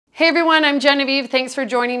Hey everyone, I'm Genevieve. Thanks for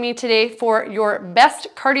joining me today for your best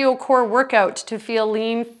cardio core workout to feel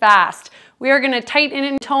lean fast. We are going to tighten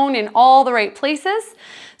and tone in all the right places.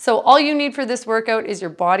 So all you need for this workout is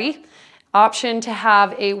your body, option to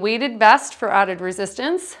have a weighted vest for added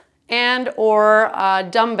resistance, and or a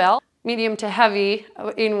dumbbell, medium to heavy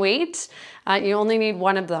in weight. You only need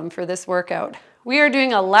one of them for this workout. We are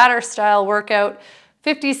doing a ladder style workout,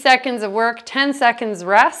 50 seconds of work, 10 seconds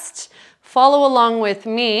rest. Follow along with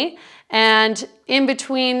me, and in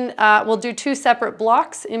between, we'll do two separate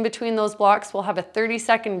blocks. In between those blocks, we'll have a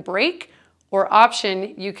 30-second break, or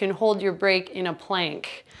option, you can hold your break in a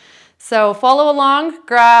plank. So follow along,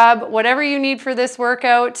 grab whatever you need for this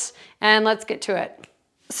workout, and let's get to it.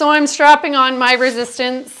 So I'm strapping on my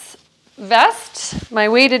resistance vest, my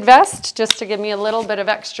weighted vest, just to give me a little bit of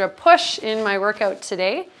extra push in my workout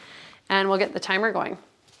today, and we'll get the timer going.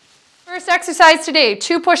 First exercise today,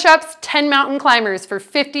 2 push-ups, 10 mountain climbers for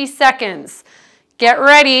 50 seconds. Get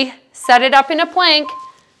ready, set it up in a plank.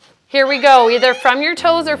 Here we go, either from your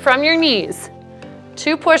toes or from your knees.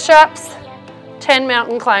 2 push-ups, 10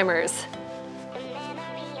 mountain climbers.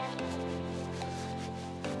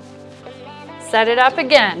 Set it up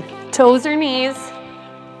again, toes or knees.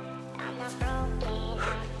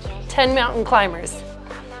 10 mountain climbers.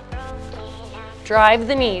 Drive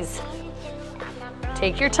the knees.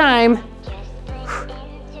 Take your time.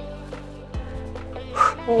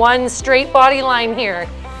 One straight body line here.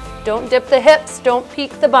 Don't dip the hips, don't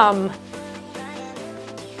peek the bum.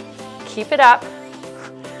 Keep it up.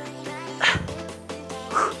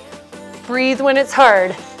 Breathe when it's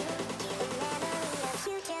hard.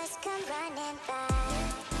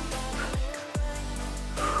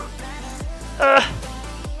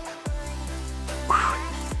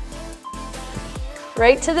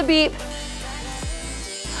 Right to the beat.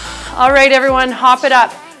 All right, everyone, hop it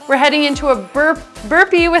up. We're heading into a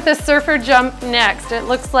burpee with a surfer jump next. It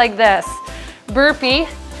looks like this. Burpee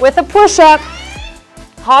with a push-up.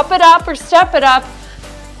 Hop it up or step it up,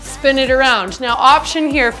 spin it around. Now, option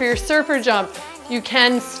here for your surfer jump, you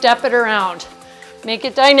can step it around. Make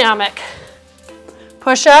it dynamic.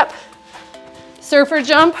 Push up, surfer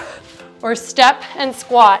jump, or step and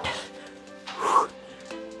squat.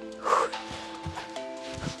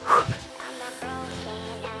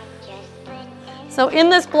 So in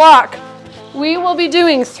this block, we will be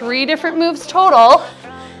doing 3 different moves total,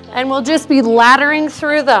 and we'll just be laddering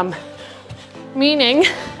through them. Meaning,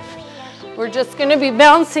 we're just gonna be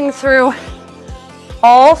bouncing through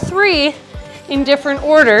all 3 in different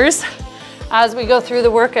orders as we go through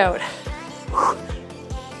the workout.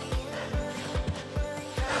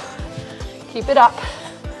 Keep it up.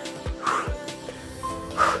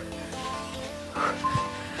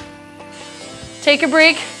 Take a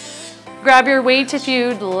break. Grab your weight if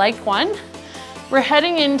you'd like one. We're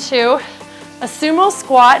heading into a sumo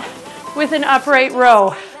squat with an upright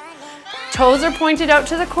row. Toes are pointed out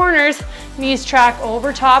to the corners, knees track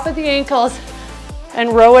over top of the ankles,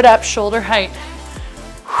 and row it up shoulder height.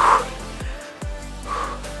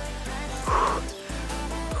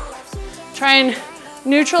 Try and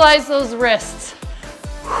neutralize those wrists.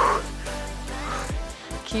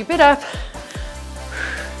 Keep it up.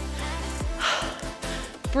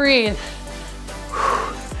 Breathe.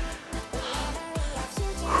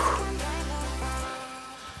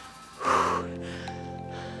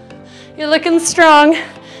 You're looking strong.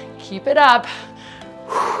 Keep it up.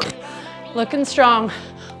 Looking strong.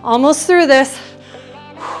 Almost through this.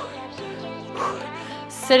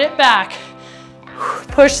 Sit it back.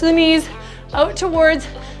 Push the knees out towards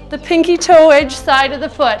the pinky toe edge side of the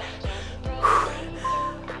foot.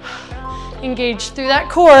 Engage through that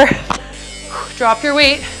core. Drop your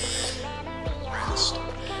weight.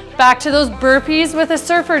 Back to those burpees with a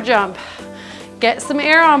surfer jump. Get some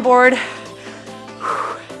air on board.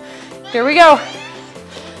 Here we go.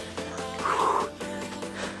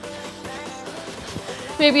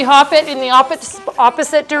 Maybe hop it in the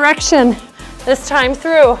opposite direction this time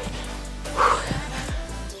through.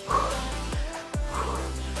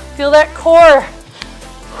 Feel that core.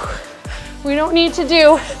 We don't need to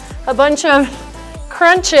do a bunch of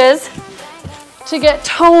crunches to get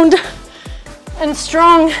toned and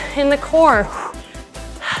strong in the core.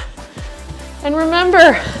 And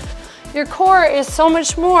remember, your core is so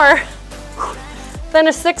much more than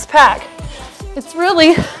a 6-pack. It's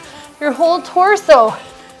really your whole torso.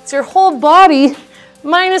 It's your whole body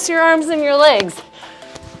minus your arms and your legs.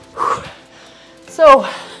 So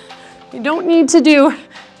you don't need to do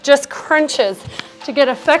just crunches to get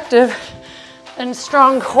effective and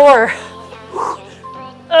strong core.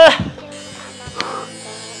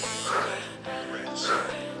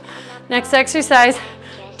 Next exercise,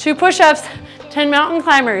 2 push-ups, 10 mountain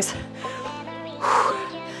climbers.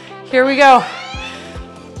 Here we go.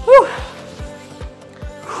 Woo.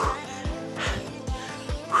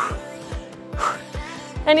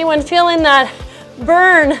 Anyone feeling that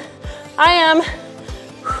burn? I am.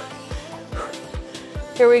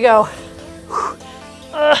 Here we go.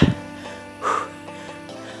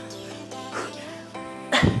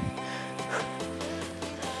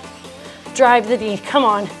 Drive the knee, come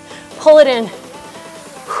on. Pull it in.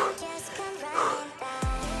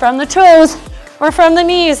 From the toes or from the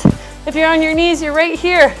knees. If you're on your knees, you're right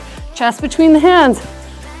here. Chest between the hands.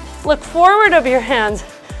 Look forward of your hands.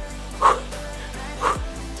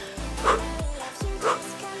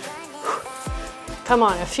 Come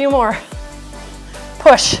on, a few more.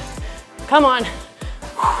 Push. Come on.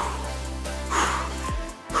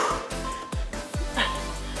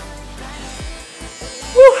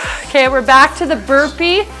 Okay, we're back to the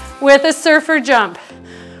burpee with a surfer jump.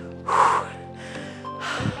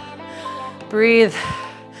 Breathe.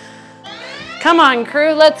 Come on,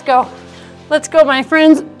 crew, let's go. Let's go, my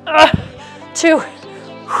friends. 2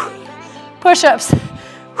 push-ups.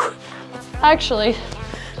 Actually,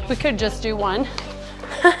 we could just do 1.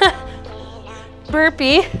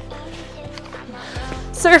 Burpee,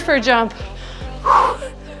 surfer jump.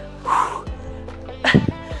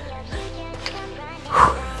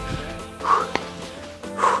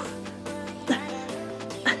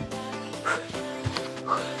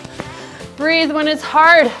 Breathe when it's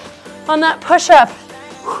hard on that push-up.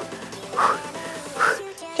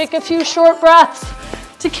 Take a few short breaths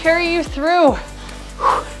to carry you through.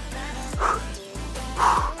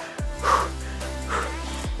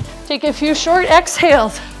 Take a few short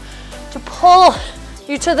exhales to pull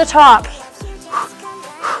you to the top.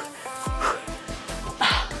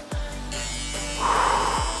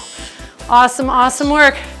 Awesome, awesome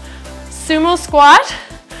work. Sumo squat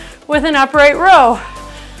with an upright row.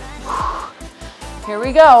 Here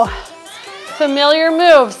we go. Familiar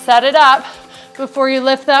move, set it up before you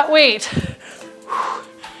lift that weight.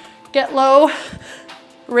 Get low,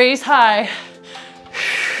 raise high.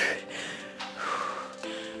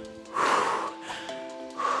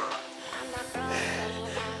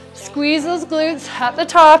 Squeeze those glutes at the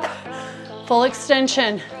top, full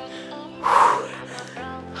extension.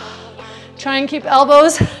 Try and keep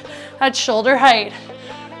elbows at shoulder height.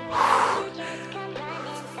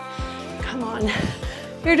 Come on,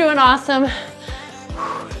 you're doing awesome.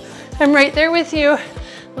 I'm right there with you,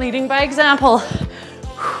 leading by example.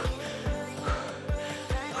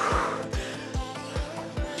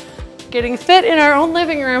 Getting fit in our own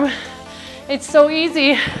living room. It's so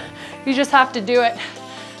easy, you just have to do it.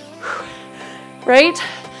 Right?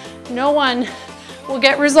 No one will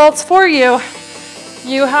get results for you.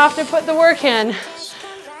 You have to put the work in.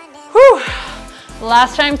 Whew.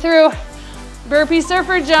 Last time through, burpee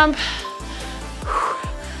surfer jump.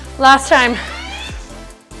 Last time.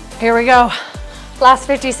 Here we go. Last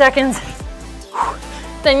 50 seconds.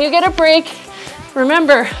 Then you get a break.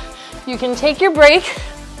 Remember, you can take your break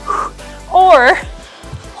or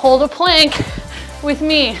hold a plank with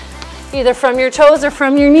me, either from your toes or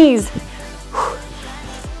from your knees.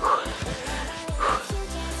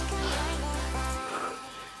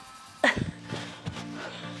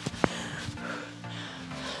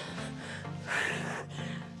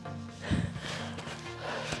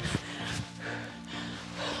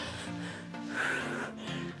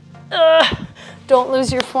 Don't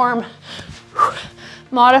lose your form.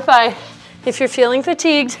 Modify. If you're feeling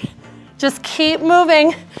fatigued, just keep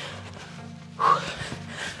moving.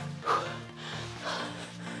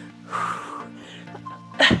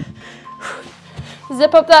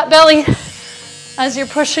 Zip up that belly as you're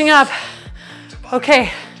pushing up.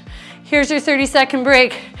 Okay, here's your 30-second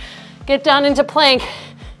break. Get down into plank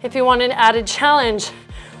if you want an added challenge.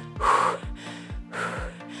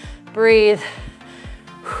 Breathe.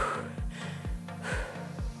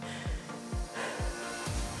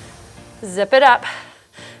 Zip it up.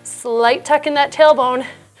 Slight tuck in that tailbone.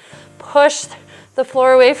 Push the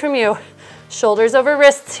floor away from you. Shoulders over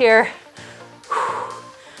wrists here.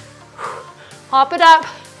 Hop it up.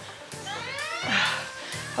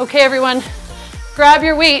 Okay, everyone, grab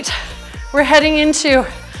your weight. We're heading into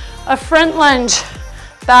a front lunge,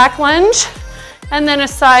 back lunge, and then a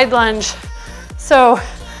side lunge. So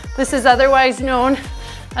this is otherwise known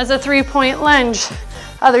as a 3-point lunge.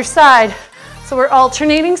 Other side. So we're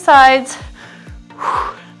alternating sides.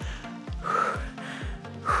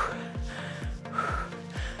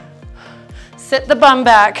 Sit the bum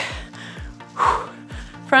back.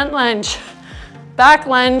 Front lunge, back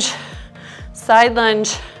lunge, side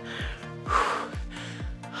lunge.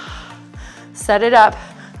 Set it up.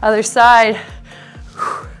 Other side.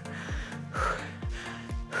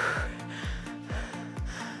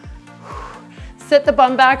 Sit the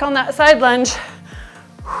bum back on that side lunge.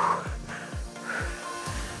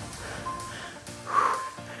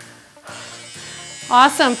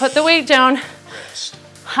 Awesome, put the weight down.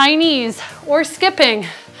 High knees or skipping.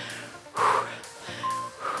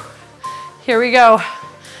 Here we go.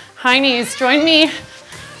 High knees, join me.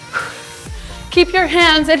 Keep your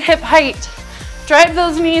hands at hip height. Drive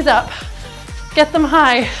those knees up. Get them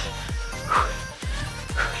high.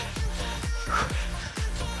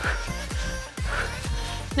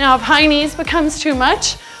 Now, if high knees becomes too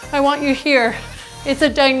much, I want you here. It's a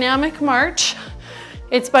dynamic march.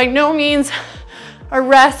 It's by no means a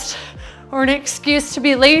rest or an excuse to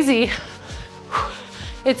be lazy.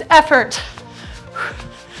 It's effort.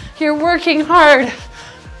 You're working hard.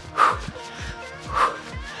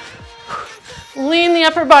 Lean the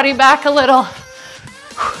upper body back a little.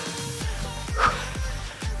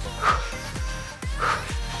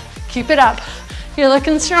 Keep it up. You're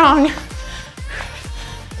looking strong.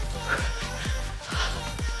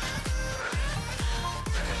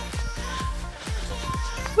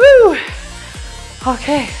 Woo!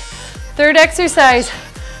 Okay, third exercise,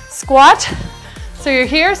 squat. So you're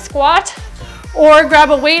here, squat, or grab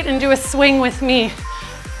a weight and do a swing with me.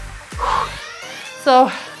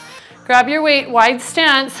 So grab your weight, wide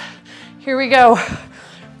stance. Here we go.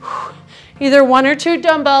 Either 1 or 2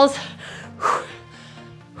 dumbbells.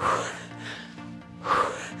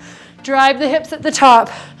 Drive the hips at the top.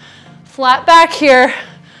 Flat back here.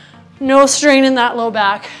 No strain in that low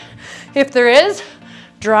back. If there is,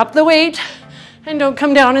 drop the weight and don't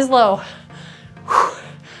come down as low.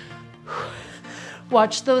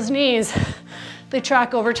 Watch those knees. They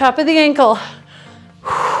track over top of the ankle.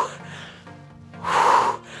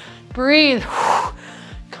 Breathe.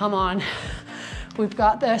 Come on. We've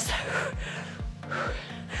got this.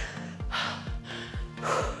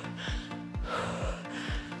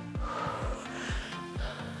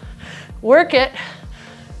 Work it.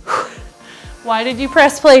 Why did you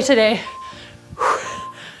press play today?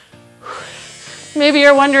 Maybe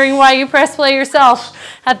you're wondering why you press play yourself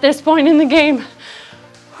at this point in the game.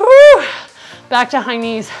 Whew. Back to high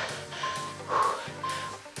knees.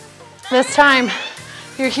 This time,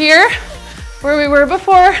 you're here where we were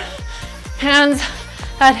before. Hands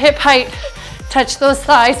at hip height. Touch those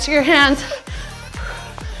thighs to your hands.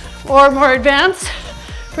 Or more advanced,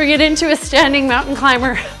 bring it into a standing mountain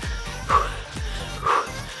climber.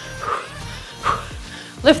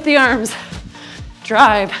 Lift the arms.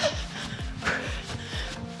 Drive.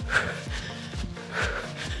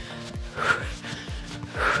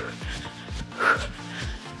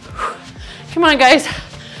 Come on, guys.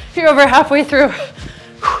 You're over halfway through.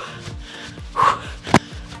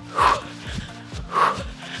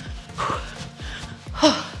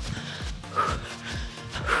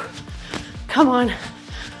 Come on. A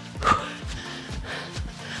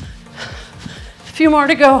few more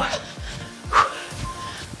to go.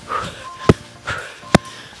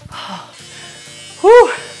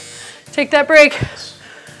 Whew. Take that break.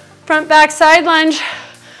 Front, back, side lunge.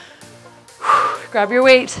 Grab your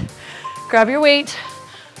weight. Grab your weight.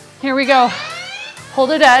 Here we go.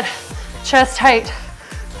 Hold it at chest height.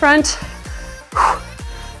 Front,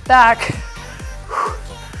 back,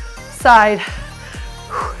 side.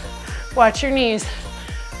 Watch your knees.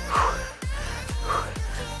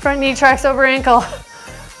 Front knee tracks over ankle.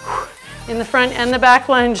 In the front and the back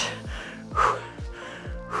lunge.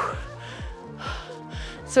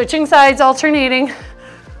 Switching sides, alternating.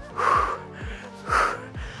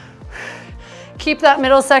 Keep that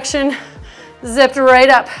middle section zipped right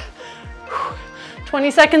up.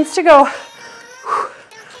 20 seconds to go.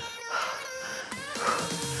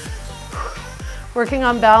 Working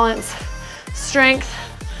on balance, strength.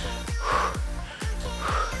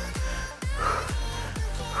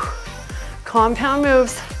 Compound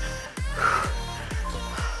moves.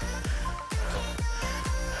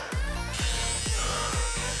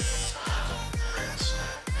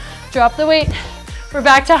 Drop the weight. We're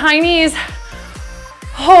back to high knees.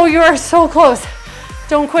 Oh, you are so close.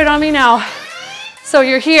 Don't quit on me now. So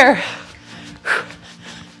you're here,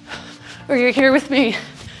 or you're here with me.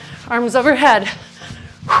 Arms overhead.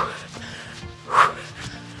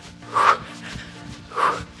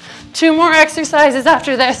 Two more exercises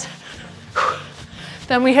after this.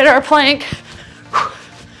 Then we hit our plank.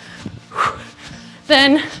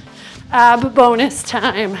 Then ab bonus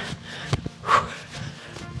time.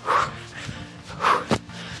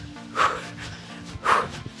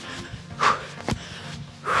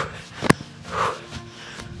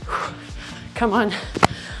 Come on,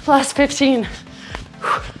 last 15.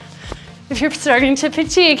 If you're starting to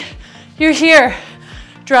fatigue, you're here.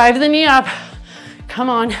 Drive the knee up. Come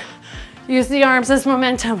on. Use the arms as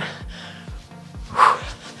momentum.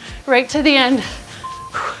 Right to the end.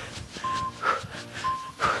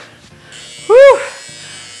 Woo.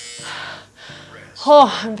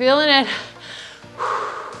 Oh, I'm feeling it.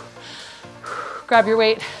 Grab your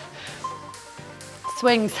weight.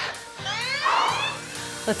 Swings.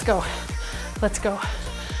 Let's go. Let's go.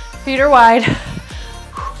 Feet are wide.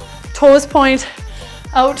 Toes point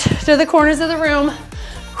out to the corners of the room.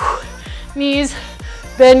 Knees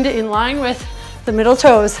bend in line with the middle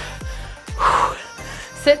toes.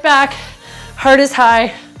 Sit back. Heart is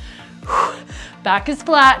high. Back is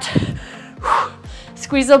flat.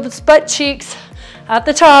 Squeeze those butt cheeks at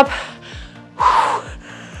the top.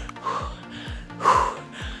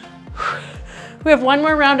 We have one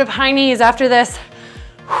more round of high knees after this.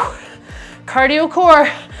 Cardio core,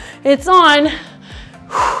 it's on.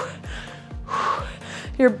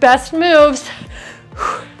 Your best moves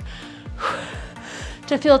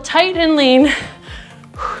to feel tight and lean.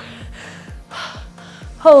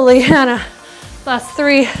 Holy Hannah. Last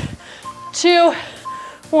 3, 2,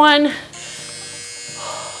 1.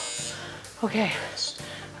 Okay,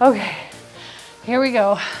 okay. Here we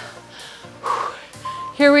go.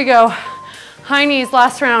 Here we go. High knees,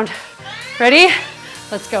 last round. Ready?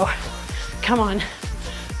 Let's go. Come on.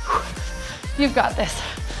 You've got this.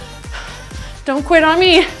 Don't quit on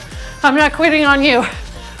me. I'm not quitting on you.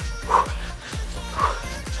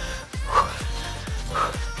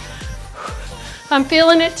 I'm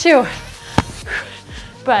feeling it too.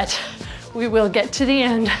 But we will get to the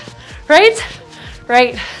end. Right?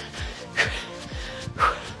 Right.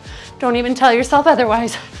 Don't even tell yourself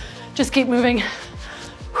otherwise. Just keep moving.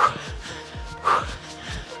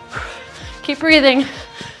 Keep breathing.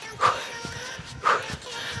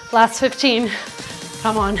 Last 15.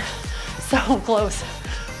 Come on. So close.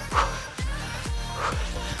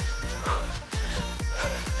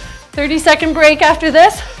 30-second break after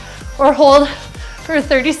this, or hold for a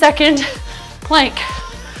 30-second plank.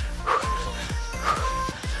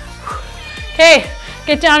 Okay,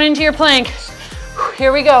 get down into your plank.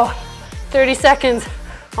 Here we go. 30 seconds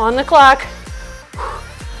on the clock.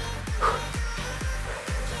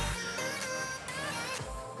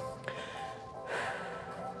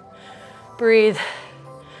 Breathe.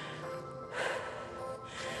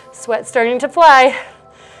 Sweat starting to fly.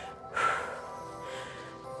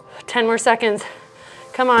 10 more seconds.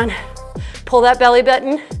 Come on. Pull that belly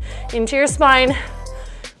button into your spine.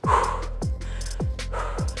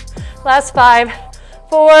 Last 5,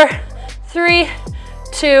 4, 3,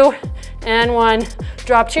 2, and 1.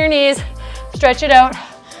 Drop to your knees. Stretch it out.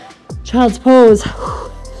 Child's pose.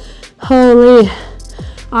 Holy.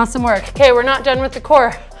 Awesome work. Okay, we're not done with the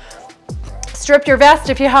core. Strip your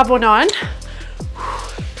vest if you have one on.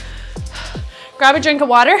 Grab a drink of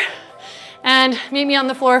water and meet me on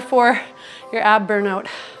the floor for your ab burnout.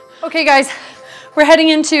 Okay guys, we're heading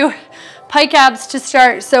into pike abs to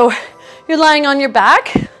start. So you're lying on your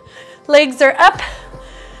back, legs are up,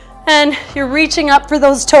 and you're reaching up for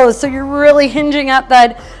those toes. So you're really hinging at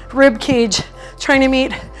that rib cage, trying to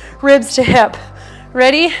meet ribs to hip.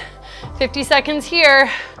 Ready? 50 seconds here.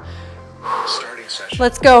 Starting session.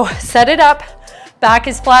 Let's go. Set it up. Back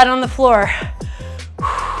is flat on the floor.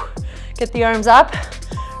 Get the arms up.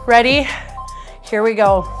 Ready? Here we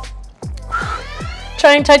go.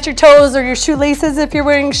 Try and touch your toes or your shoelaces if you're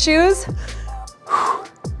wearing shoes.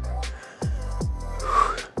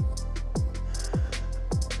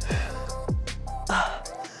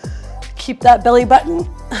 Keep that belly button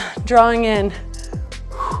drawing in.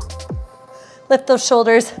 Lift those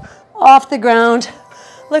shoulders off the ground.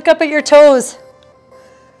 Look up at your toes.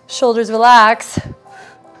 Shoulders relax.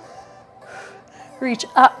 Reach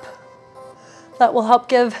up. That will help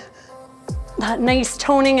give that nice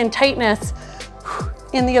toning and tightness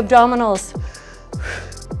in the abdominals.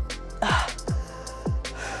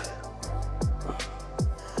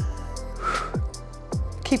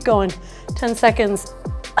 Keep going. 10 seconds.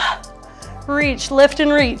 Reach, lift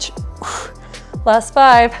and reach. Last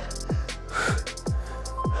 5.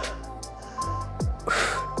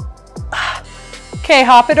 Okay,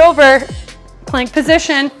 hop it over. Plank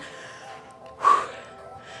position.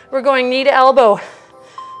 We're going knee to elbow.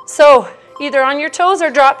 So either on your toes or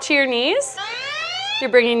drop to your knees. You're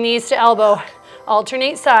bringing knees to elbow.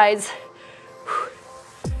 Alternate sides.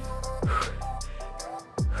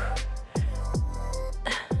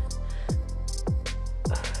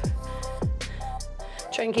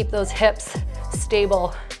 Try and keep those hips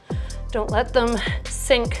stable. Don't let them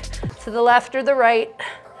sink to the left or the right.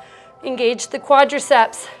 Engage the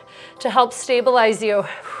quadriceps to help stabilize you.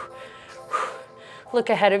 Look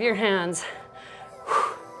ahead of your hands.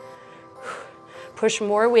 Push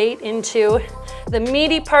more weight into the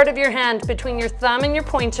meaty part of your hand between your thumb and your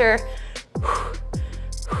pointer.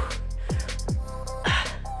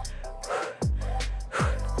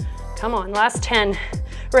 Come on, last 10.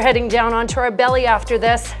 We're heading down onto our belly after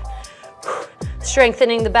this.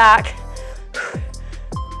 Strengthening the back.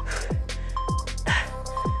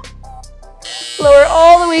 Lower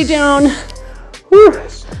all the way down. Whew.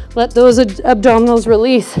 Let those abdominals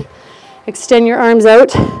release. Extend your arms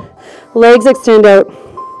out. Legs extend out.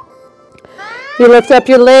 You lift up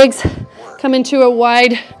your legs. Come into a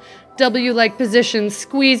wide W-like position.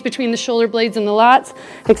 Squeeze between the shoulder blades and the lats.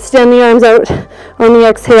 Extend the arms out on the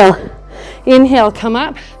exhale. Inhale, come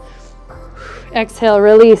up. Exhale,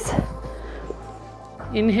 release.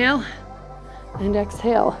 Inhale and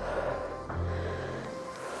exhale.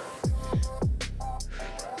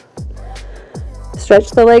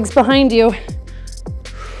 Stretch the legs behind you.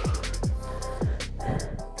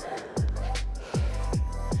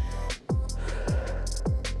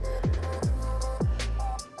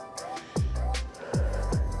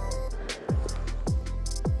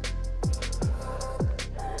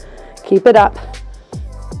 Keep it up.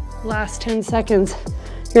 Last 10 seconds.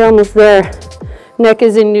 You're almost there. Neck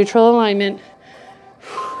is in neutral alignment.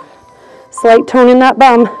 Slight tone in that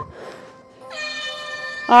bum.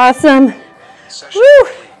 Awesome. Woo!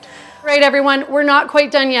 Right, everyone, we're not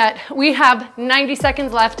quite done yet. We have 90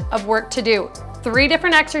 seconds left of work to do. 3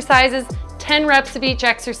 different exercises, 10 reps of each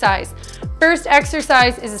exercise. First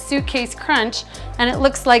exercise is a suitcase crunch, and it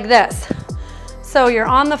looks like this. So you're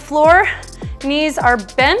on the floor, knees are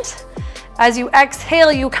bent. As you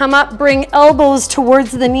exhale, you come up, bring elbows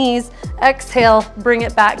towards the knees. Exhale, bring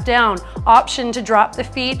it back down. Option to drop the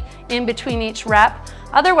feet in between each rep.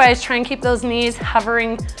 Otherwise, try and keep those knees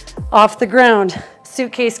hovering off the ground.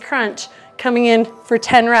 Suitcase crunch, coming in for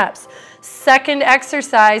 10 reps. Second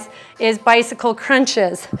exercise is bicycle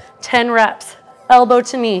crunches, 10 reps, elbow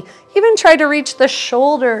to knee. Even try to reach the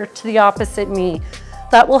shoulder to the opposite knee.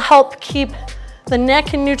 That will help keep the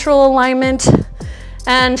neck in neutral alignment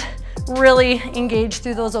and really engage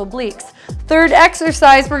through those obliques. Third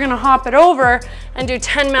exercise, we're gonna hop it over and do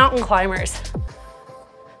 10 mountain climbers.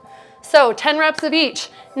 So 10 reps of each,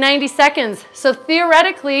 90 seconds. So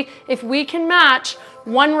theoretically, if we can match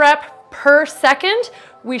 1 rep per second,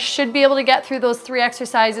 we should be able to get through those 3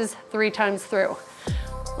 exercises 3 times through.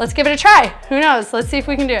 Let's give it a try. Who knows? Let's see if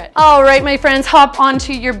we can do it. All right, my friends, hop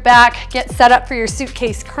onto your back, get set up for your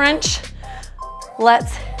suitcase crunch.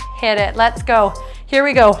 Let's hit it. Let's go. Here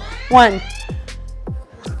we go. 1,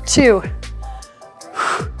 2.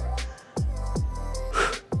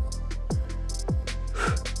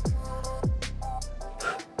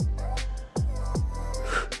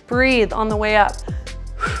 Breathe on the way up.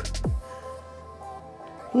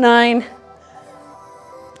 9,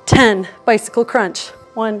 10. Bicycle crunch.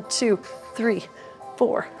 1, 2, 3,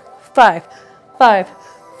 4, 5. 5,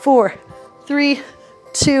 4, 3,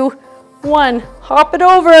 2, 1. Hop it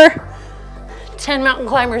over. 10 mountain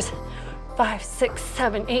climbers. 5, 6,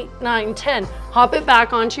 7, 8, 9, 10. Hop it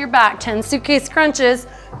back onto your back. 10 suitcase crunches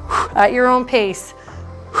at your own pace.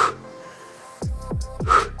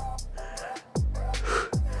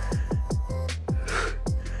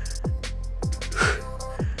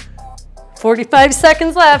 45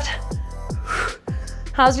 seconds left.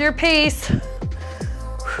 How's your pace?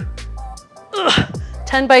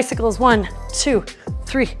 10 bicycles. 1, 2,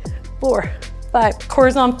 3, 4, 5.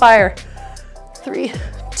 Core's on fire. 3,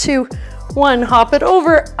 2, 1. Hop it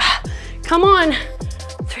over. Come on.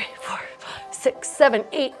 3, 4, 5, 6, 7,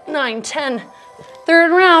 8, 9, 10.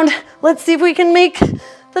 Third round. Let's see if we can make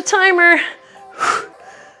the timer.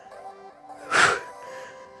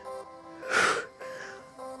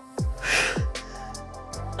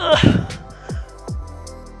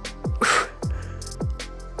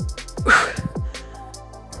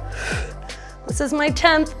 This is my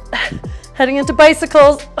 10th. Heading into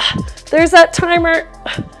bicycles. There's that timer.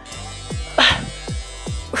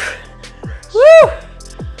 Woo!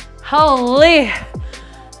 Holy,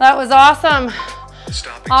 that was awesome.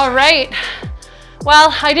 All right.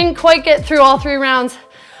 Well, I didn't quite get through all 3 rounds,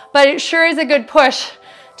 but it sure is a good push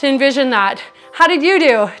to envision that. How did you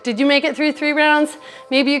do? Did you make it through 3 rounds?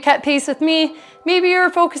 Maybe you kept pace with me. Maybe you were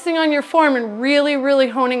focusing on your form and really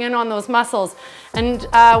honing in on those muscles and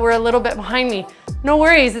were a little bit behind me. No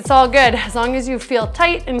worries, it's all good. As long as you feel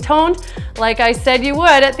tight and toned, like I said you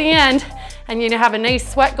would at the end, and you have a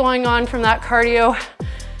nice sweat going on from that cardio,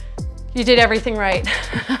 you did everything right.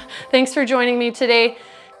 Thanks for joining me today.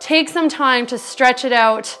 Take some time to stretch it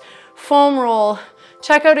out, foam roll,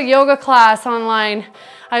 check out a yoga class online.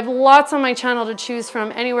 I have lots on my channel to choose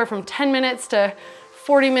from, anywhere from 10 minutes to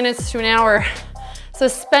 40 minutes to an hour. So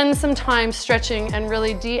spend some time stretching and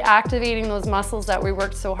really deactivating those muscles that we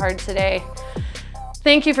worked so hard today.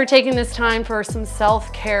 Thank you for taking this time for some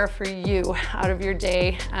self-care for you out of your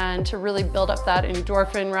day and to really build up that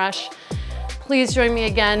endorphin rush. Please join me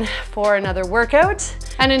again for another workout.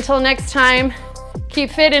 And until next time, keep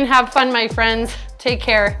fit and have fun, my friends. Take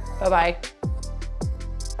care. Bye-bye.